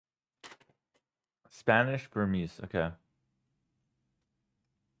Spanish Burmese. Okay.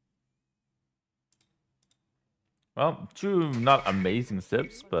 Well, two not amazing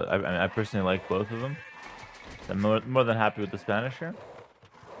sips, but I mean, I personally like both of them. I'm more than happy with the Spanish here.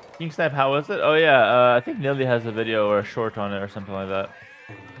 King Snipe, how was it? Oh yeah, I think Nilly has a video or a short on it or something like that.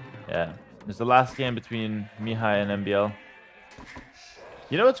 Yeah, it's the last game between Mihai and MBL.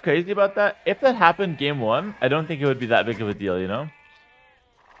 You know what's crazy about that? If that happened game one, I don't think it would be that big of a deal, you know?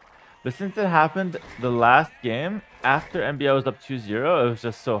 But since it happened the last game, after MBL was up 2-0, it was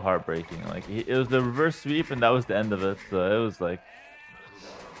just so heartbreaking. Like, it was the reverse sweep, and that was the end of it. So it was like,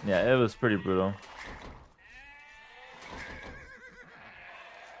 yeah, it was pretty brutal.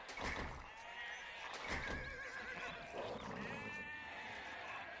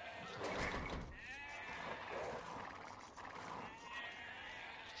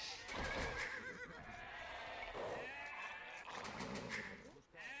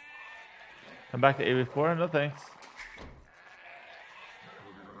 Come back to AoE4? No thanks.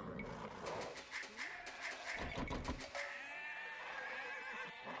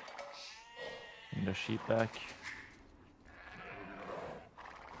 Need a sheep back.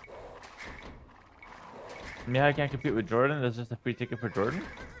 Mihai can't compete with Jordan. There's just a free ticket for Jordan.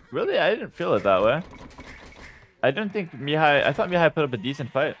 Really? I didn't feel it that way. I don't think Mihai... I thought Mihai put up a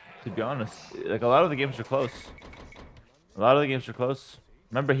decent fight, to be honest. Like, a lot of the games were close. A lot of the games were close.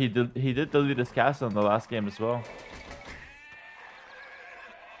 Remember, he did delete his castle in the last game as well.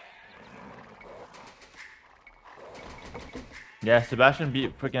 Yeah, Sebastian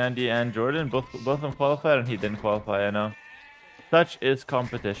beat freaking Andy and Jordan. Both of them qualified, and he didn't qualify, I know. Such is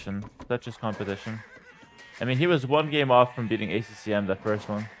competition. Such is competition. I mean, he was one game off from beating ACCM, that first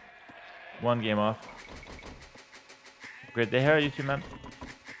one. One game off. Great day, Hera, you two, man.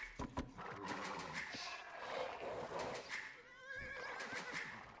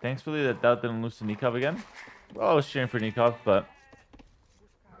 Thankfully, that Doubt didn't lose to Nikov again. Well, I was cheering for Nikov, but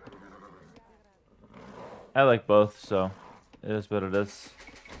I like both, so it is what it is.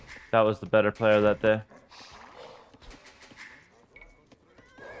 That was the better player that day.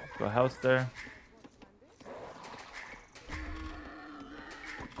 Go house there.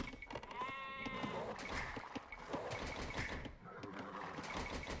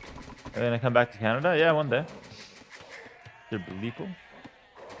 Are they gonna come back to Canada? Yeah, one day. They're legal.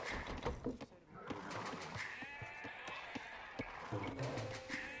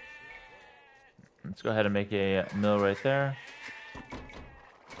 Let's go ahead and make a mill right there.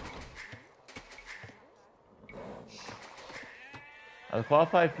 The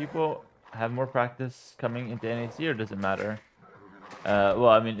qualified people have more practice coming into NAC, or does it matter? Well,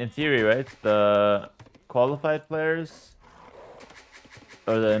 I mean, in theory, right? The qualified players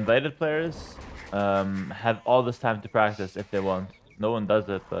or the invited players have all this time to practice if they want. No one does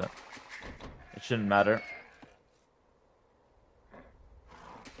it, but it shouldn't matter.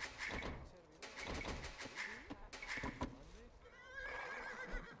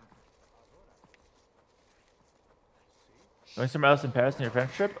 Going somewhere else in Paris in your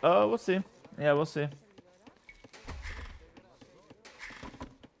friendship? Oh, we'll see. Yeah, we'll see.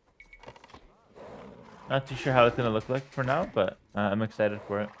 Not too sure how it's gonna look like for now, but I'm excited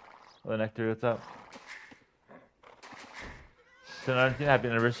for it. Hello, Nectar, what's up? So, Argentina, happy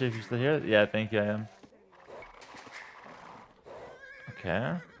anniversary if you're still here. Yeah, thank you, I am.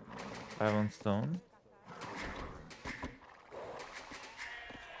 Okay. 5 on stone.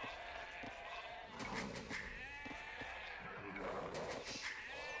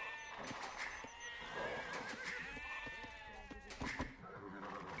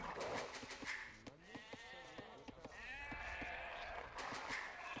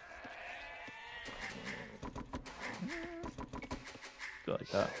 Like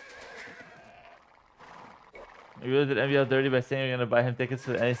that. You really did MBL dirty by saying you're gonna buy him tickets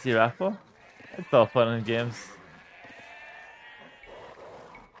for the NAC raffle? It's all fun in games.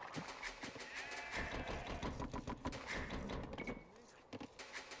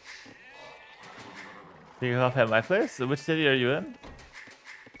 Take off at my place? So which city are you in?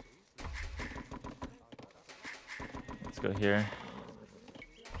 Let's go here.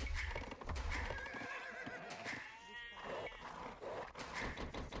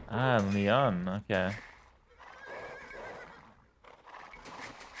 Ah, Leon, okay.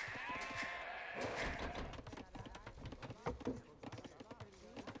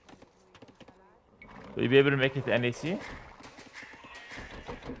 Will you be able to make it to NAC?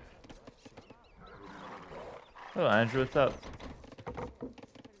 Oh, Andrew, what's up?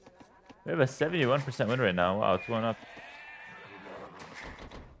 We have a 71% win rate now. Wow, it's going up.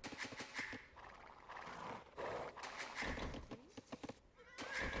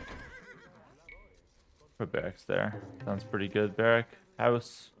 Put barracks there. Sounds pretty good. Barrack,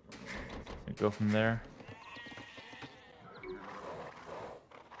 house. We go from there.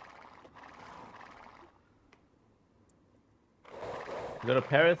 To go to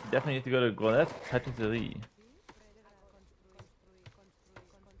Paris, you definitely need to go to Gonesse Patisserie.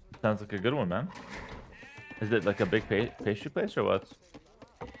 Sounds like a good one, man. Is it like a big pastry place or what?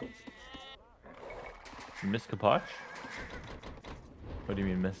 Miss Capoche? What do you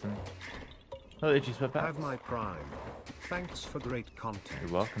mean missing? Hello, HG Sweatpants. Have my prime. Thanks for great content.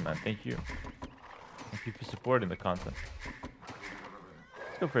 You're welcome, man. Thank you. Thank you for supporting the content.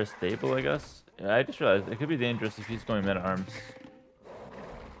 Let's go for a stable, I guess. Yeah, I just realized it could be dangerous if he's going mid-arms.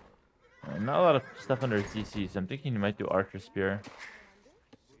 Not a lot of stuff under CC, so I'm thinking he might do Archer Spear.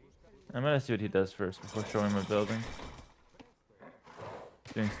 I'm gonna see what he does first before showing my building.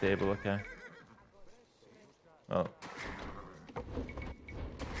 Doing stable, okay. Well.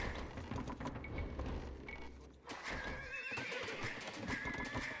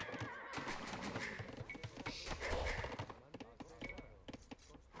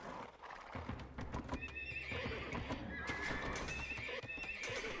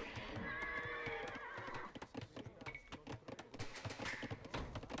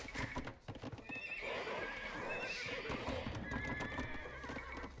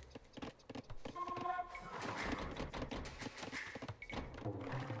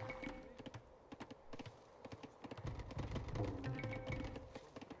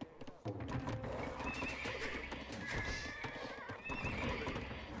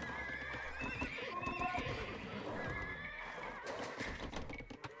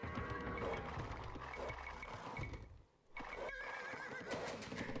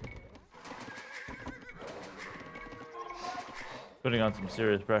 Putting on some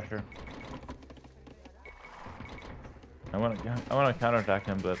serious pressure. I want to counterattack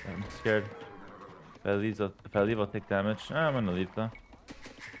him, but I'm scared. If I leave, I'll take damage. I'm gonna leave though.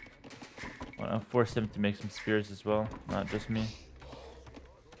 I want to force him to make some spears as well, not just me.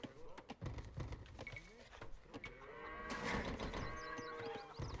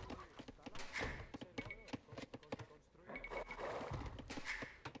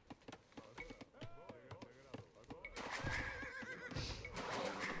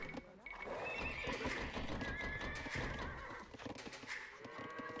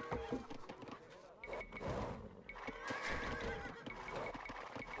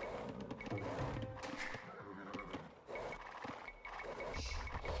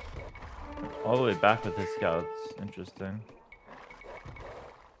 All the way back with his scouts. Interesting.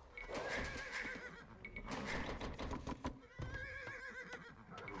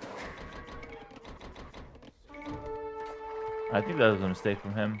 I think that was a mistake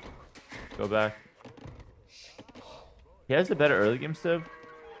from him. Go back. He has a better early game civ.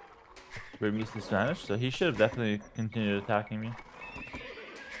 Burmese to Spanish, so he should have definitely continued attacking me.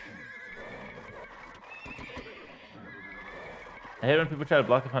 I hate when people try to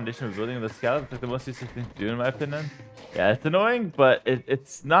block the foundation of building the scouts. It's like the most useless thing to do, in my opinion. Yeah, it's annoying, but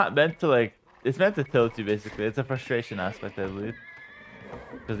it's not meant to like. It's meant to tilt you, basically. It's a frustration aspect, I believe.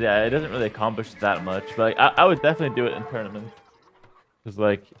 Because yeah, it doesn't really accomplish that much. But like, I would definitely do it in tournaments. Because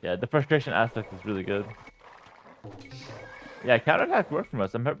like, yeah, the frustration aspect is really good. Yeah, counterattack worked from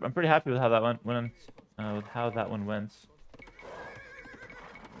us. I'm pretty happy with how that one went.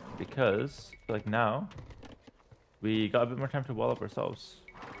 Because like now, we got a bit more time to wall up ourselves,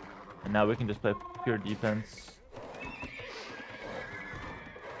 and now we can just play pure defense.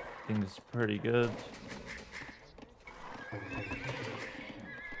 Things pretty good.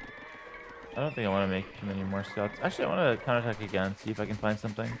 I don't think I want to make too many more scouts. Actually, I want to counterattack again, see if I can find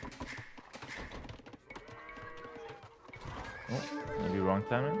something. Oh, maybe wrong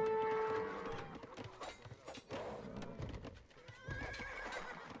timing.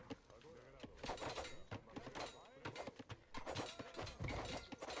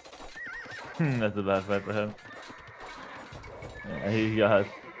 That's a bad fight for him. Yeah, he got...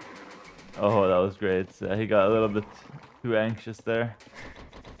 Oh, that was great. He got a little bit too anxious there.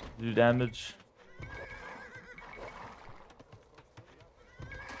 Do damage.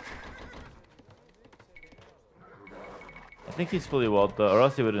 I think he's fully walled though, or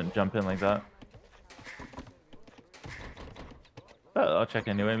else he wouldn't jump in like that. But I'll check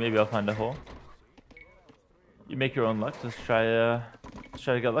anyway. Maybe I'll find a hole. You make your own luck. Let's try to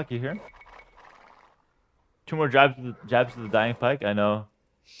get lucky here. 2 more jabs to the dying pike. I know.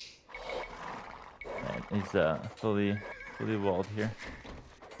 And he's fully walled here.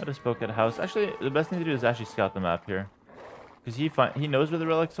 I just spoke at a house. Actually, the best thing to do is actually scout the map here, because he knows where the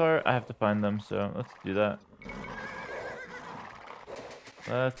relics are. I have to find them, so let's do that.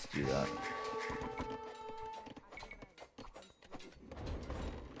 Let's do that.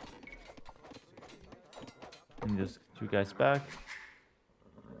 2 guys back.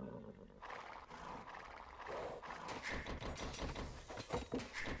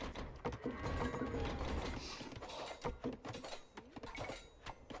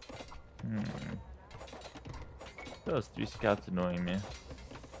 Those 3 scouts annoying me.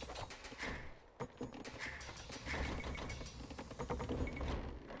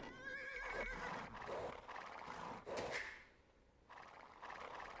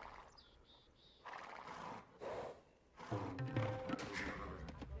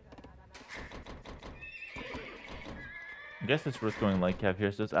 I guess it's worth going light cav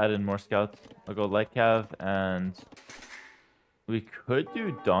here, so let's add in more scouts. I'll go light cav, and we could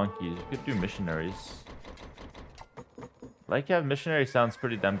do donkeys. We could do missionaries. Light cav missionary sounds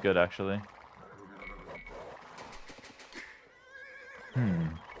pretty damn good, actually.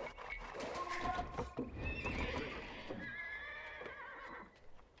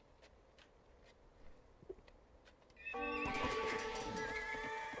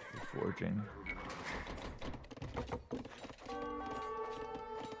 Forging.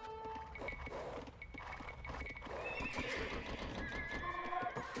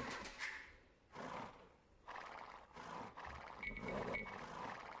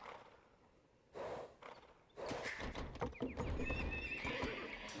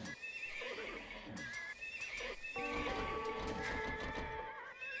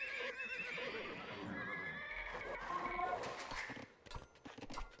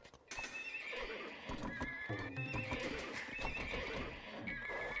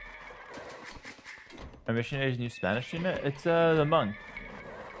 Our missionary's new Spanish unit? It's the monk.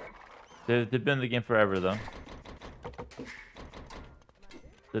 They've been in the game forever though.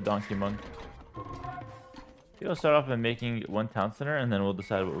 The donkey monk. We'll start off by making 1 town center and then we'll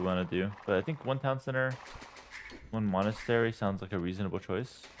decide what we want to do. But I think 1 town center, 1 monastery sounds like a reasonable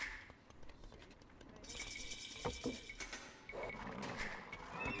choice.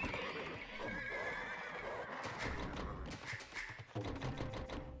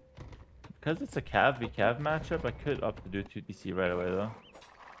 Because it's a cav v cav matchup, I could opt to do 2 DC right away though.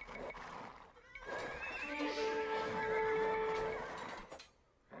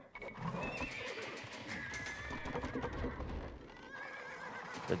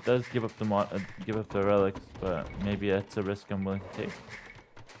 That does give up the relics, but maybe that's a risk I'm willing to take.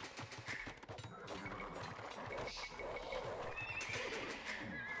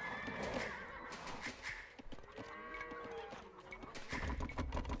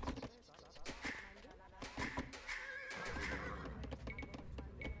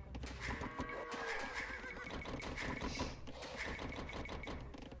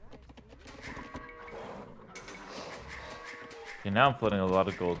 Okay, now I'm floating a lot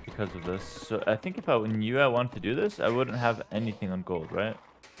of gold because of this. So I think if I knew I wanted to do this, I wouldn't have anything on gold, right?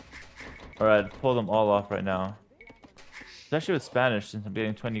 Or I'd pull them all off right now. Especially with Spanish, since I'm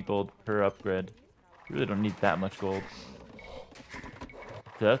getting 20 gold per upgrade. I really don't need that much gold.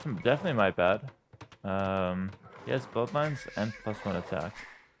 So that's definitely my bad. He has bloodlines and +1 attack.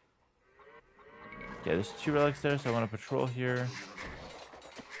 Okay, there's 2 relics there, so I want to patrol here.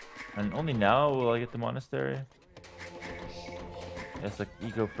 And only now will I get the monastery. It's like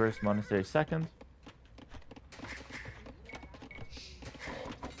ego first, monastery second.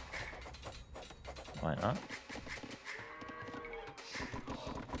 Why not?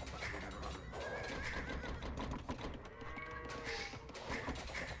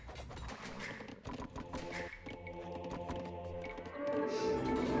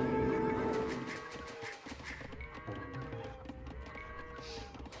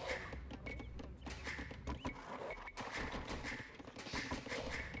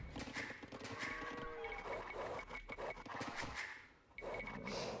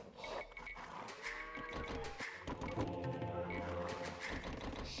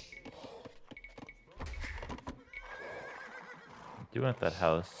 Do want that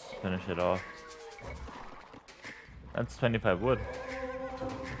house. Finish it off. That's 25 wood.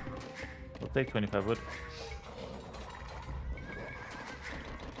 We'll take 25 wood.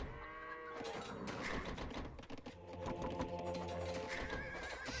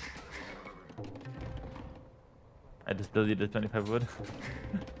 I just deleted 25 wood.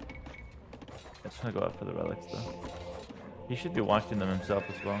 I just want to go out for the relics though. He should be watching them himself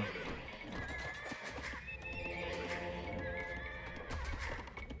as well.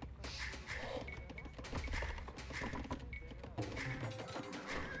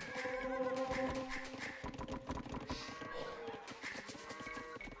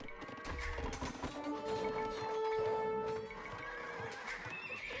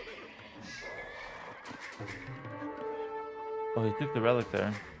 Oh, he took the relic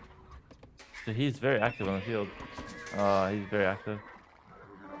there. So he's very active on the field. He's very active.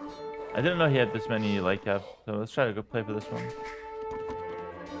 I didn't know he had this many light caps, so let's try to go play for this one.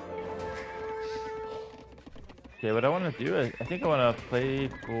 Okay, what I want to do is, I think I want to play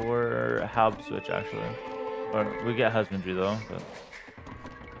for Halb switch actually. Or we get husbandry though, but...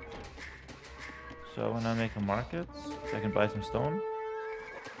 So I want to make a market, so I can buy some stone.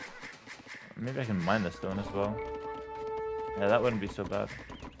 Maybe I can mine the stone as well. Yeah, that wouldn't be so bad.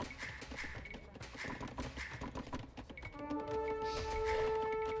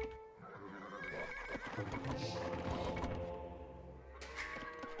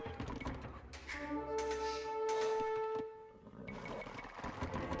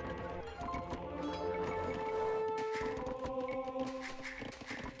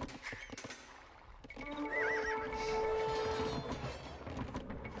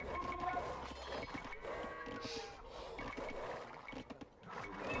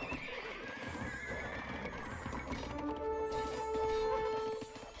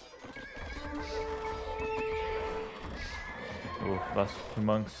 Oh, last 2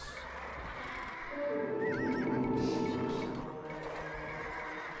 monks.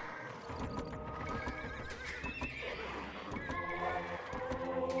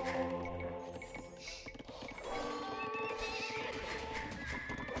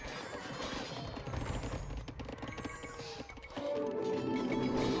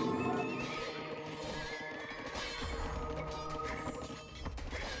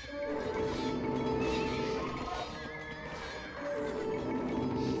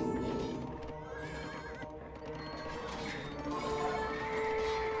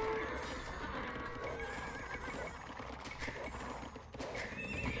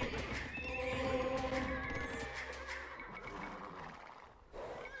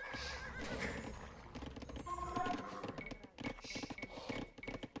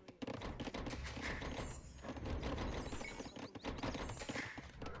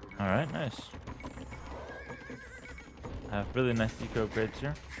 Alright, nice. I have really nice eco upgrades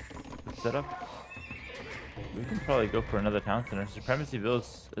here. Good setup. We can probably go for another town center. Supremacy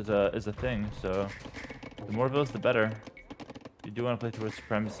villas is a thing, so the more villas the better. You do want to play towards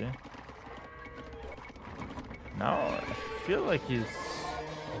supremacy. Now I feel like he's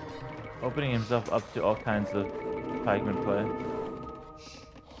opening himself up to all kinds of pikeman play.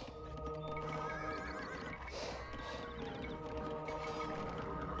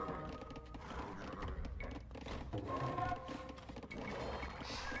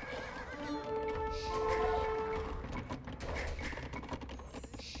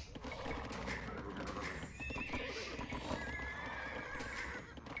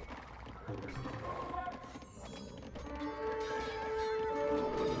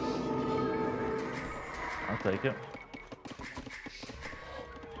 I'll take it.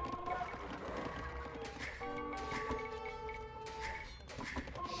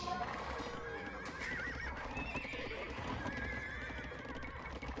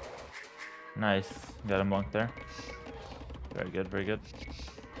 Nice. Got a monk there. Very good, very good.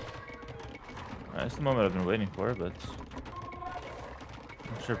 That's the moment I've been waiting for, but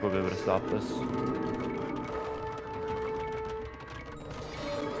I'm sure we'll be able to stop this.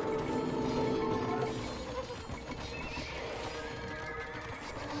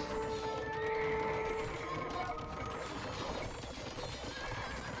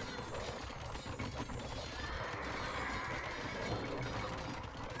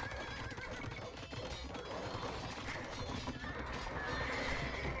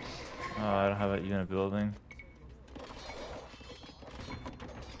 Oh, I don't have even a building.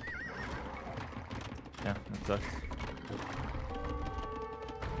 Yeah, that sucks.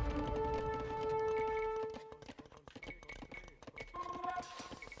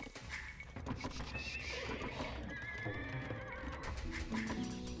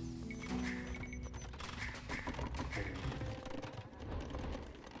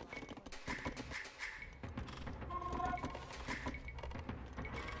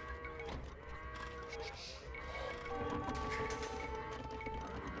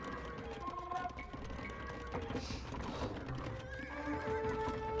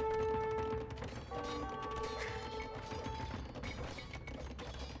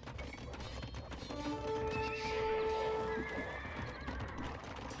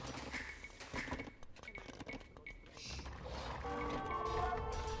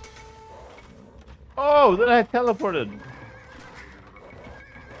 Oh, then I teleported.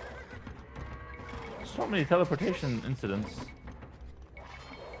 So many teleportation incidents.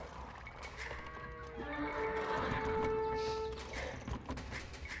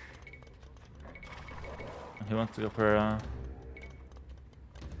 He wants to go for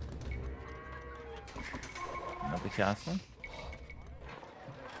nope. At the castle.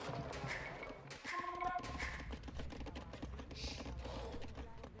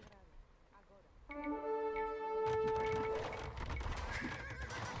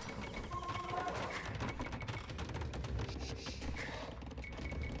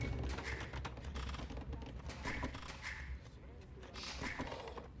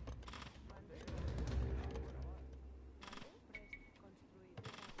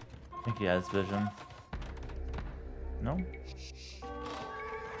 I think he has vision. No?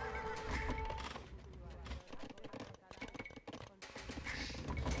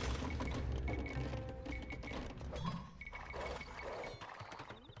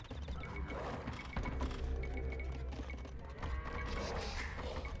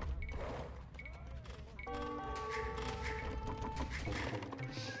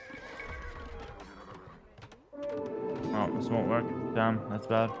 Oh, this won't work. Damn, that's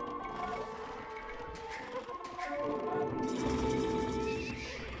bad.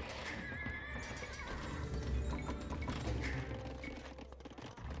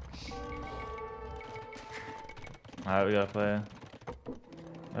 Alright, we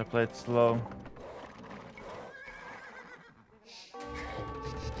gotta play it slow.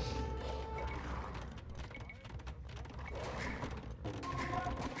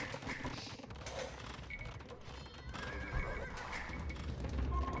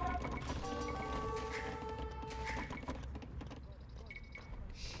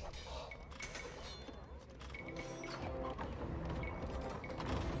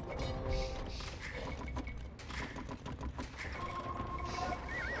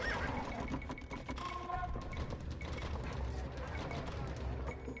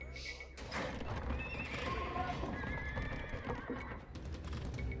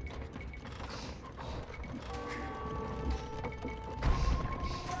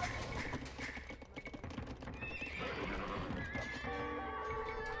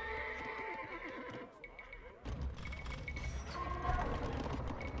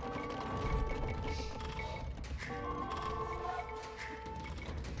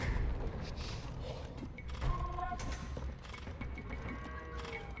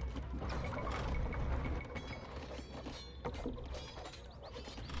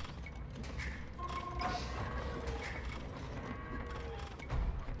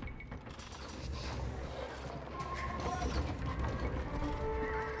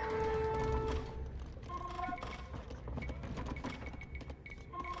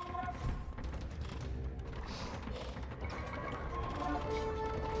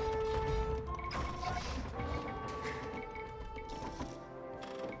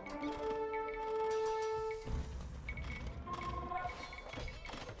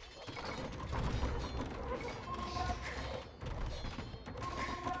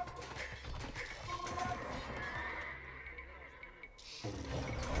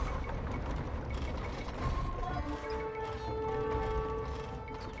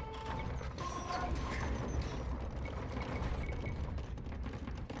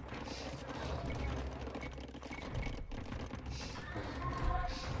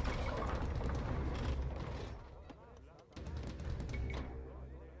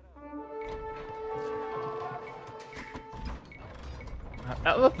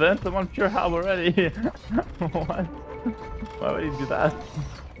 Elephant? I'm on pure hell already. What? Why would he do that?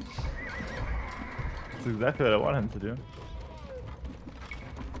 That's exactly what I want him to do.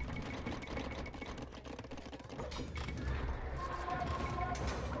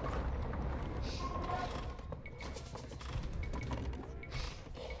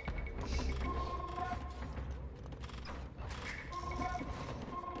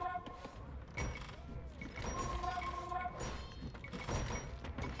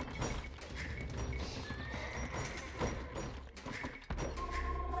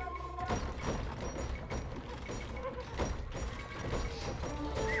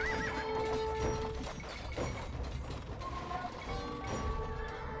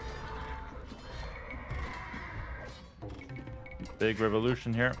 Big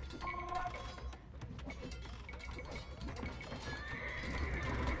revolution here.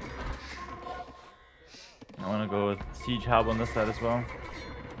 I want to go with Siege Hab on this side as well.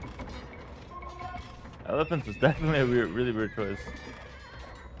 Elephants was definitely a really weird choice.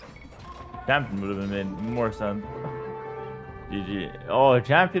 Champion would have made more sense. GG. Oh,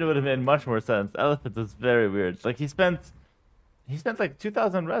 Champion would have made much more sense. Elephant was very weird. Like he spent like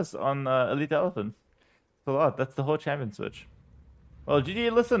 2,000 res on Elite Elephant. That's a lot. That's the whole Champion switch. Well,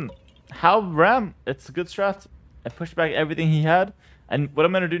 GG, listen, Hal Ram, it's a good strat. I pushed back everything he had. And what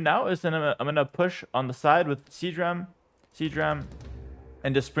I'm going to do now is then I'm going to push on the side with Siege Ram,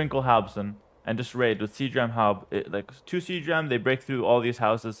 and just sprinkle Halbson. and just raid with Siege Ram Hub. Like 2 Siege Ram, they break through all these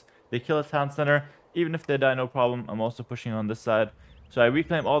houses. They kill a town center. Even if they die, no problem. I'm also pushing on this side. So I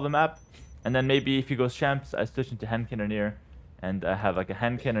reclaim all the map. And then maybe if he goes champs, I switch into hand cannoneer. And I have like a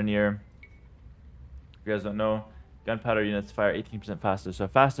hand cannoneer. If you guys don't know, gunpowder units fire 18% faster. So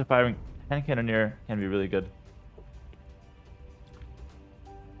faster firing hand cannoneer can be really good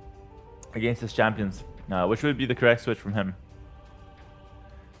against his champions. Which would be the correct switch from him.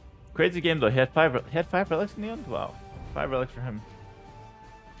 Crazy game though. He had five relics in the end. Wow, 5 relics for him.